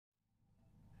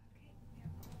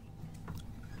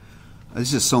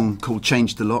This is a song called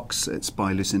Change the Locks. It's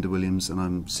by Lucinda Williams, and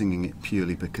I'm singing it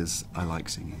purely because I like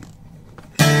singing it.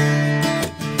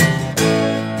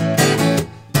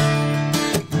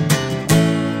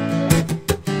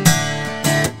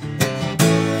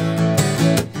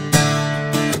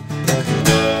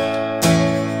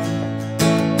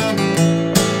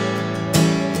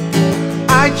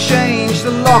 I changed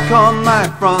the lock on my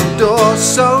front door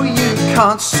so you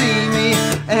can't see me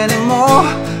anymore,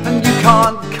 and you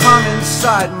can't come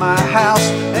inside my house,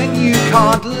 and you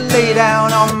can't lay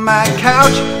down on my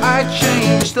couch. I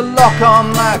changed the lock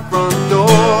on my front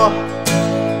door.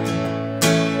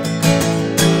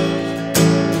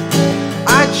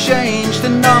 I changed the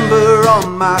number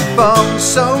on my phone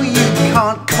so you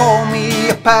can't call me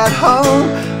up at home,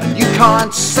 and you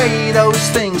can't say those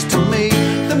things to me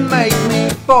that make me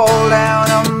fall down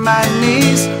on my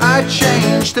knees. I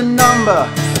changed the number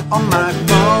on my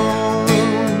phone.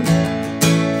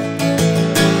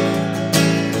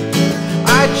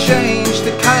 I changed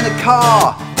the kind of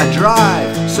car I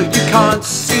drive so you can't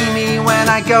see me when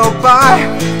I go by,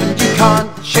 and you can't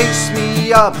chase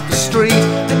me up the street,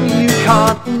 and you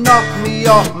can't knock me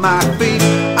off my feet.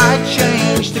 I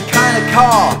changed the kind of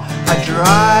car I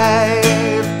drive.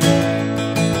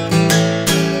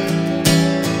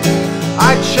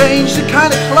 I changed the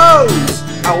kind of clothes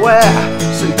I wear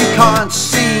so you can't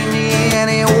see me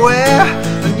anywhere,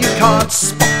 and you can't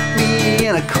spot me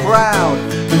in a crowd,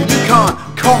 and you can't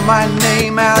call my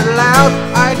name out loud.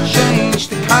 I changed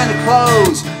the kind of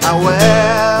clothes I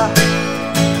wear.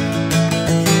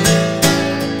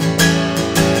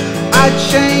 I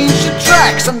changed the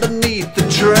tracks underneath the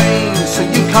train so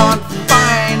you can't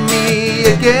find me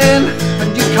again,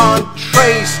 and you can't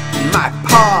trace my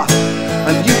path,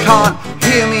 and you can't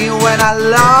hear me when I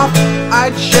laugh.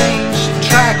 I changed the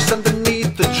tracks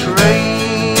underneath the train.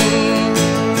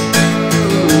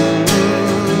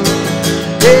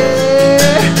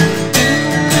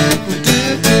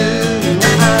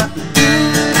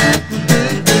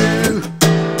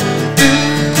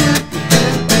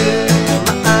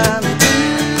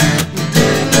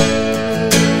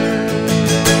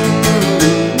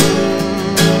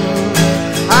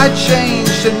 I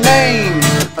changed the name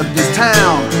of this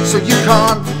town so you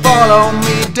can't follow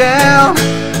me down.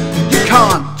 You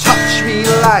can't touch me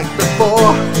like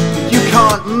before, you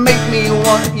can't make me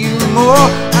want you more.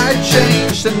 I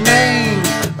changed the name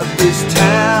of this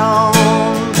town.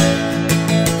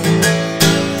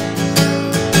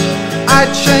 I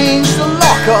changed the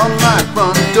lock on my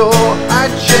front door. I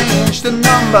changed the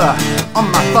number on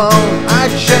my phone. I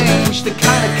changed the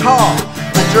kind of car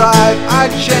I drive. I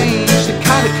changed the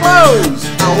kind of clothes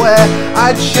I wear.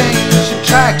 I changed the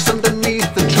tracks underneath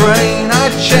the train. I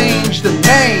changed the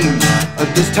name of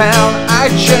this town. I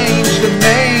changed the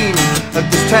name of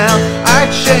this town. I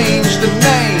changed the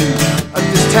name of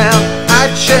this town. I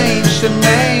changed the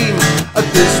name of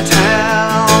this